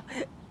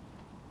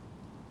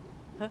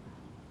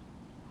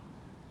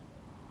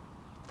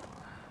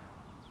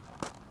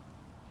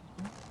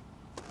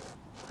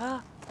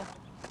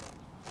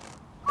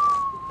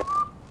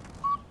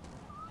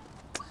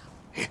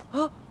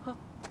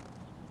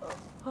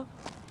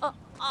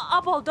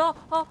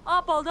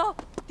阿宝的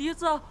笛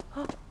子，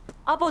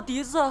阿宝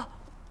笛子，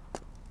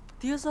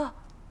笛子。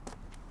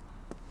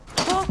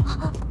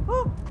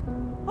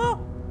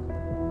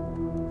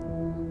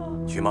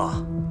徐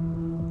妈，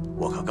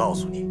我可告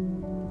诉你，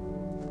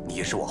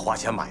你是我花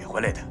钱买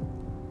回来的。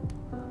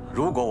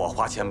如果我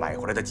花钱买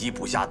回来的鸡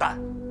不下蛋，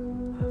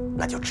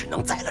那就只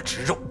能宰了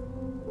吃肉。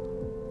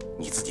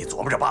你自己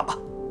琢磨着办吧。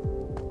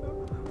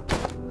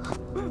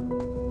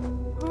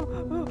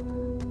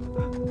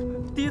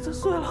笛子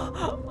碎了，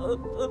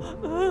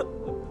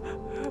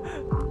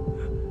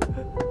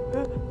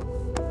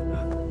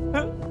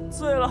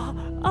碎了，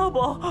阿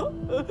宝，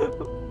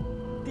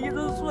笛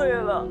子碎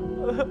了。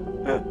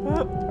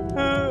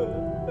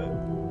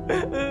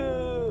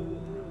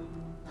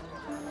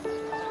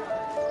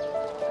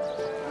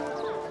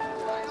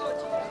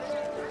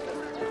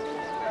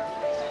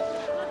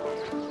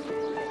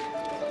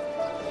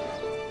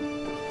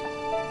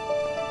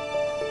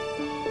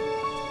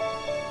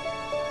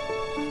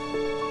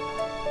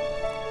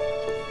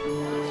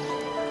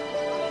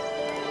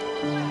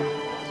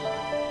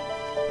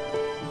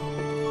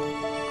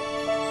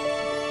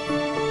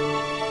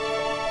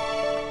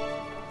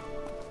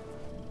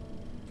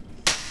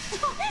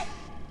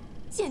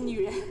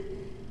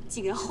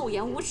竟然厚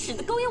颜无耻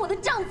地勾引我的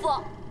丈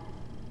夫！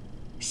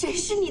谁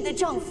是你的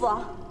丈夫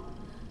啊？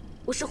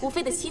我是胡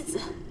飞的妻子。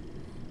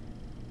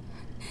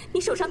你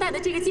手上戴的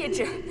这个戒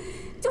指，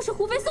就是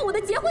胡飞送我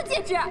的结婚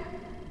戒指。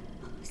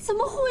怎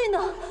么会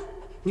呢？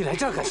你来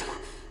这儿干什么？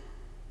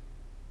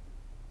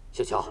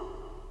小乔，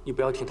你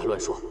不要听他乱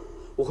说，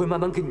我会慢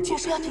慢跟你解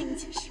释。我不要听你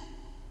解释。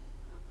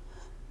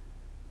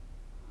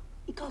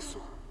你告诉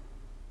我，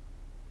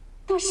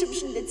她是不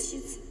是你的妻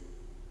子？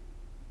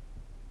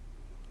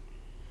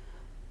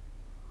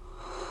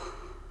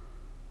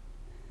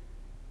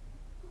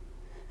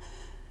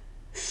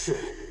是，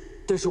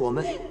但是我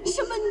们……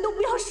什么你都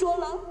不要说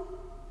了。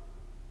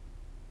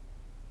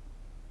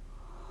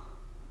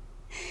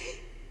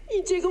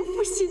你这个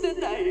负心的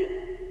男人，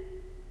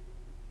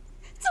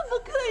怎么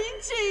可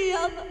以这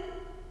样呢？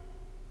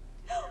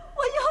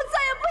我以后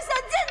再也不想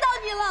见到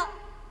你了。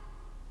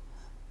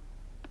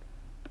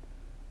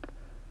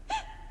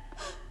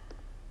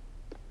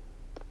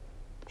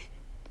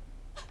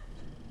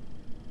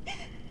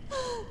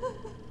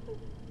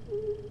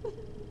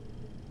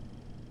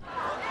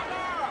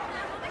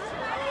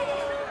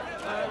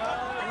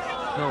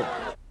No.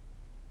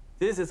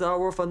 This is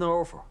our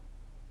final offer.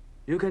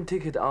 You can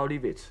take it or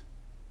leave it.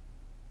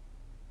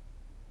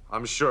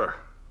 I'm sure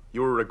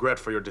you will regret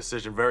for your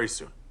decision very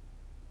soon.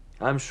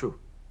 I'm sure.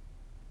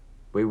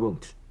 We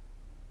won't.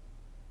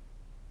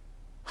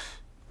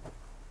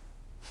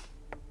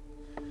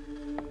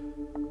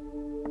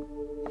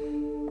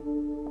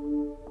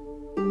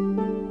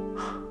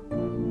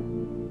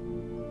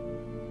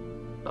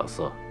 老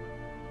四，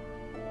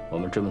我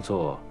们这么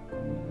做，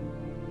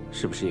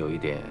是不是有一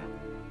点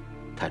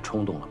太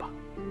冲动了吧？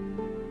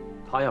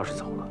他要是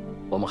走了，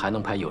我们还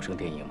能拍有声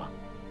电影吗？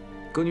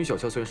歌女小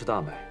俏虽然是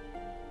大卖，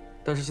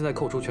但是现在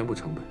扣除全部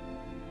成本，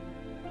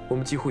我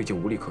们几乎已经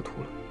无利可图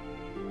了。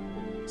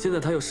现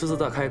在他又狮子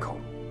大开口，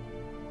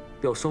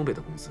要双倍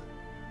的工资，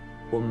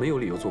我们没有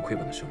理由做亏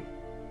本的生意。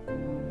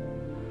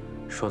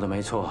说的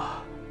没错，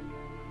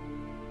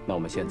那我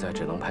们现在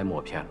只能拍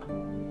默片了，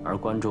而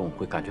观众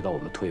会感觉到我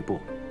们退步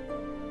了，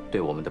对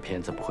我们的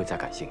片子不会再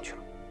感兴趣了。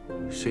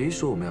谁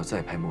说我们要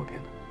再拍默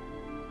片呢？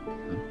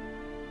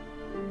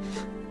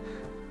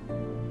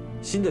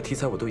新的题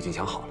材我都已经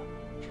想好了，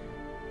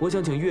我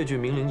想请粤剧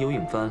名伶尤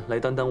颖帆来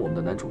担当我们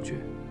的男主角，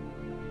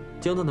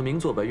将他的名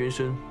作《白云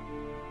深》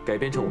改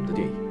编成我们的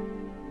电影。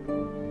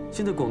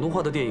现在广东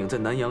话的电影在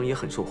南洋也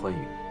很受欢迎，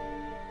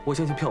我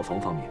相信票房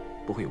方面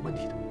不会有问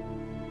题的。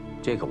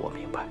这个我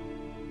明白。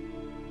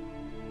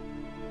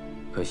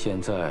可现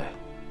在，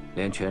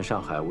连全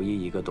上海唯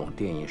一一个懂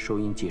电影收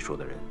音技术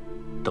的人，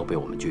都被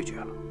我们拒绝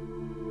了。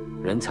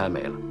人才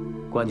没了，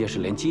关键是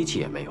连机器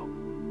也没有，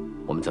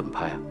我们怎么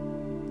拍啊？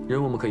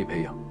人我们可以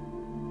培养。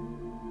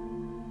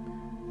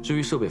至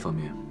于设备方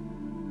面，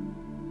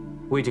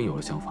我已经有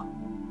了想法。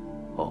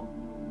哦。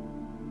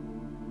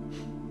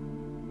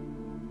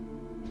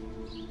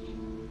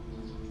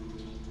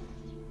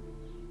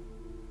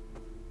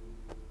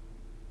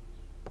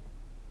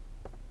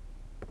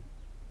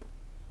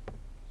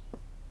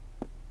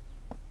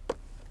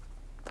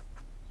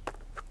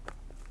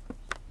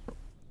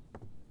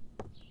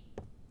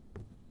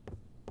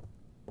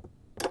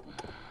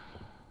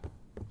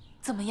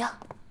怎么样？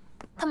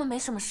他们没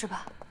什么事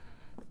吧？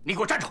你给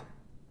我站住！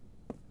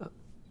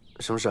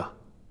什么事啊？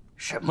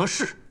什么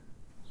事？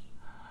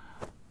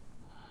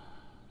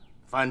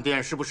饭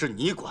店是不是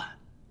你管？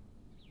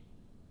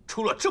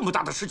出了这么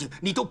大的事情，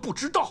你都不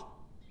知道？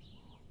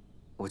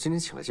我今天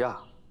请了假，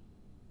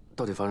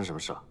到底发生什么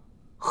事啊？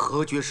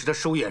何爵士的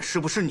首演是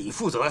不是你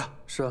负责呀？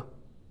是啊，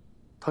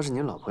他是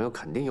您老朋友，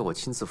肯定由我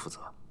亲自负责。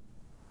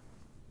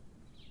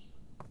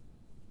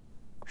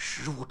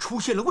食物出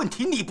现了问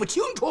题，你不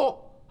清楚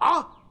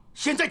啊？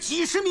现在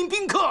几十名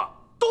宾客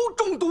都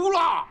中毒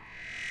了。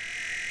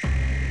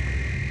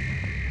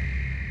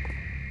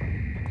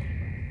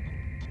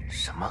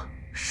什么？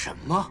什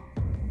么？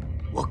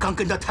我刚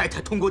跟他太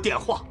太通过电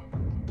话，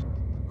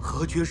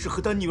何爵士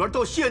和他女儿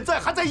到现在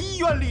还在医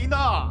院里呢。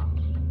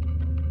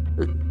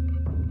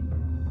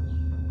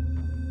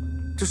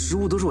这食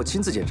物都是我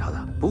亲自检查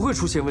的，不会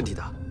出现问题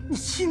的。你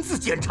亲自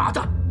检查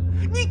的？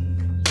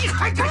你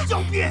还敢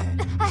狡辩？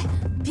哎，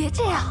别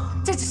这样，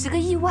这只是个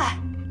意外。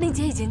令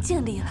姐已经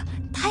尽力了，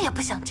她也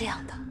不想这样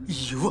的。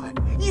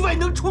意外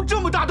能出这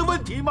么大的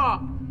问题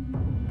吗？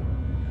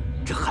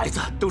这孩子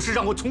都是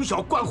让我从小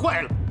惯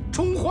坏了、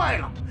宠坏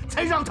了，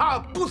才让他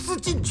不思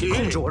进取。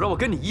控制我，让我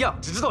跟你一样，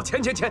只知道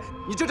钱钱钱，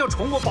你这叫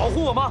宠我、保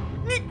护我吗？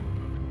你，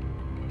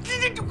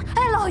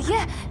哎，老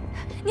爷，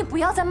你不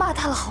要再骂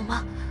他了好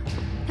吗？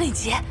令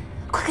杰，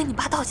快跟你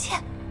爸道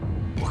歉。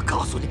我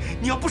告诉你，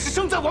你要不是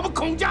生在我们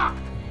孔家，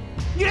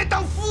你连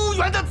当服务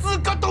员的资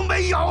格都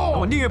没有。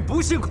我宁愿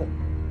不姓孔，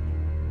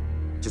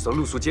就算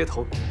露宿街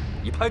头，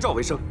以拍照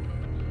为生，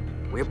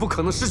我也不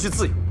可能失去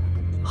自由。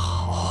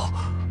好，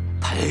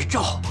拍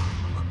照，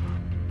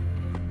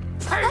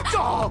拍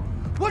照，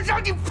我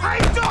让你拍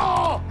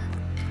照。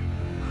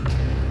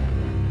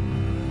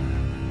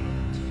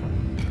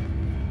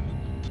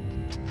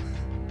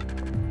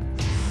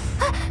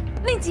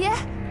令杰。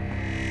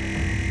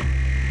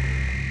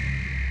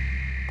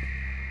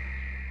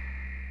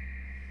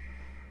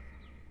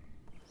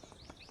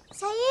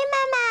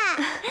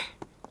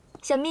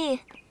小蜜，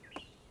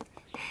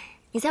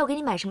你猜我给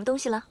你买什么东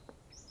西了？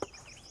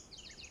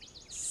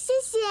谢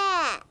谢。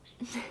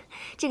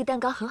这个蛋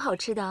糕很好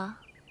吃的啊。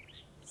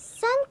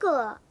3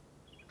个，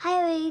还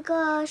有一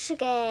个是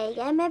给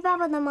严梅爸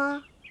爸的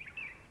吗？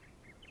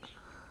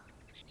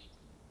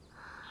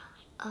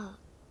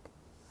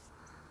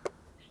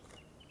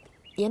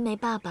严梅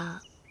爸爸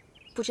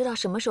不知道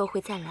什么时候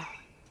会再来，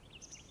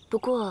不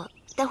过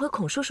待会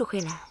孔叔叔会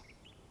来。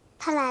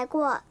他来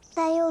过，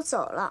但又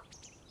走了。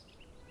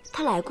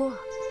他来过？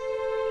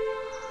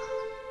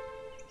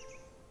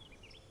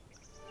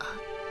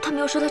他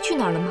没有说他去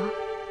哪儿了吗？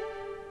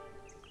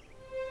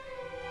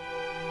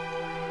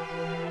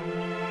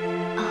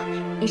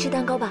你吃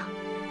蛋糕吧，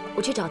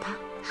我去找他。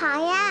好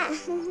呀。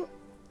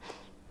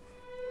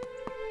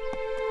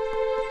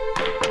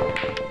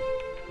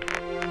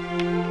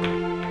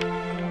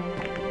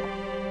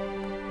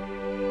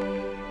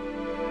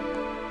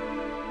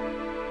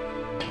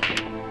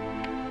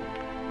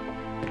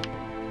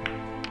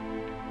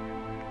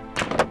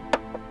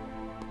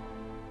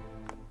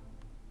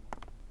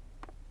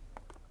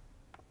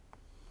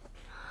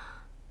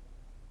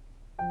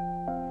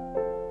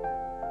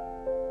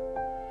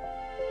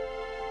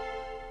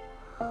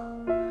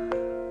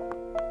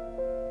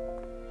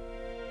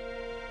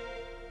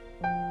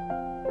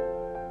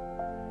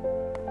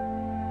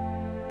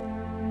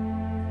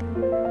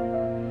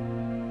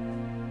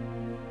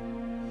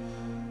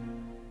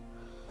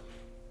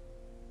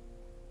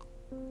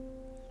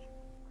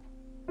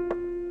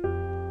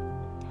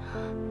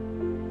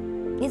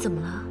你怎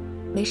么了？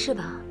没事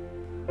吧？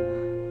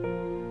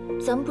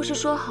咱们不是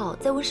说好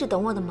在温室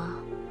等我的吗？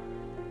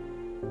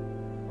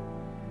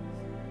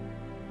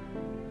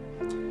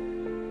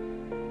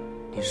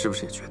你是不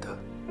是也觉得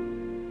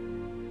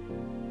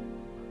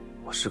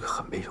我是个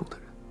很没用的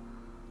人？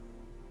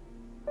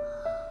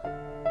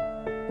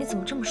你怎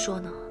么这么说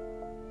呢？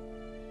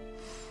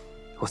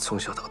我从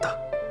小到大，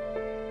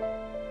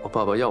我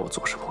爸爸要我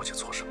做什么我就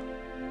做什么，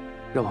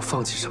让我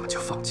放弃什么就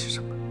放弃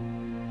什么，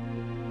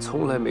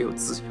从来没有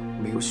自由，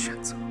没有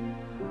选择。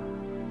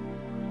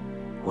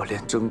我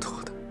连挣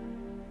脱的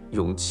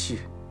勇气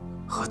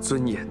和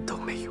尊严都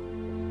没有，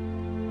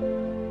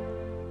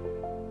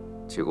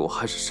结果我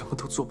还是什么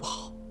都做不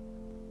好。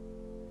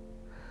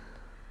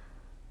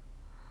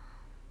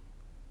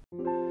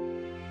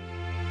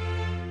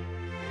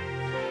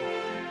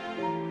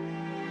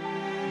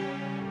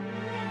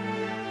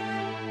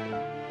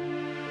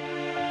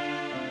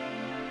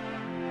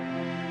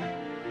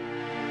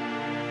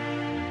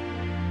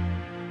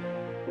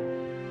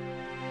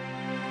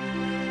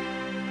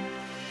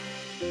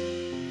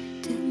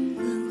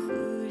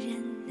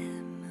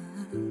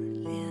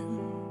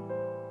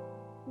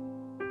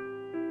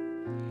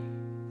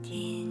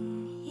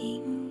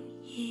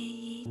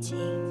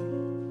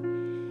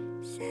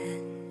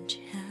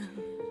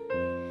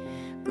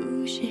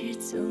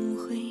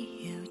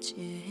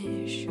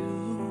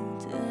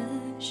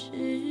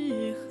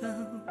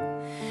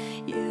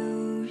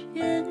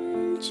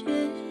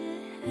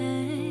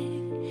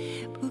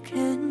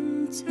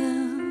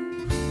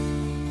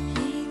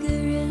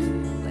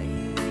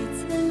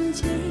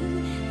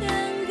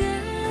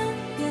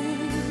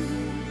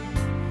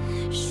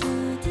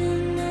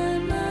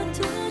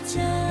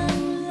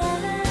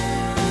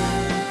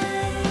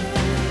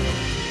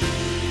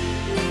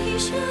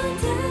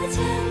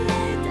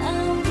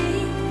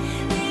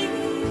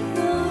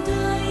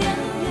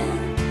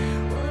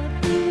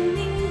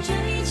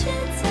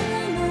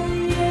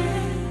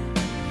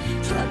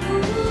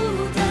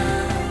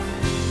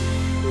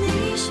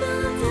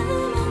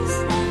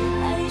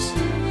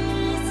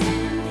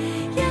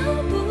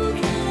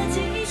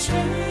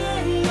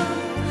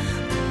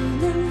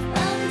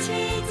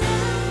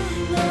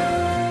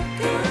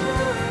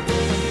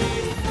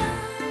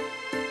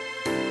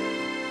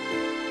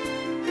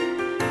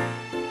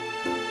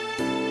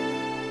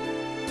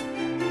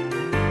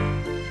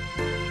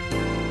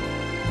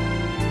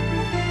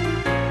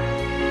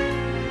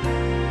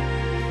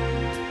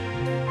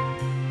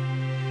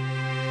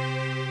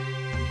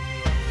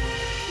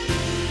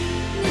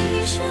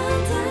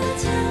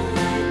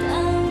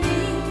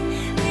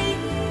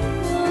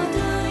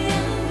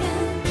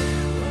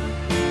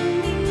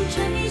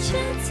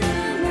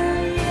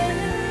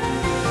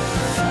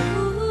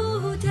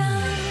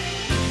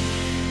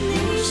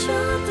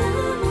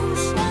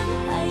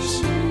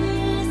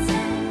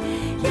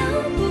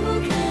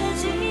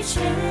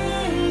全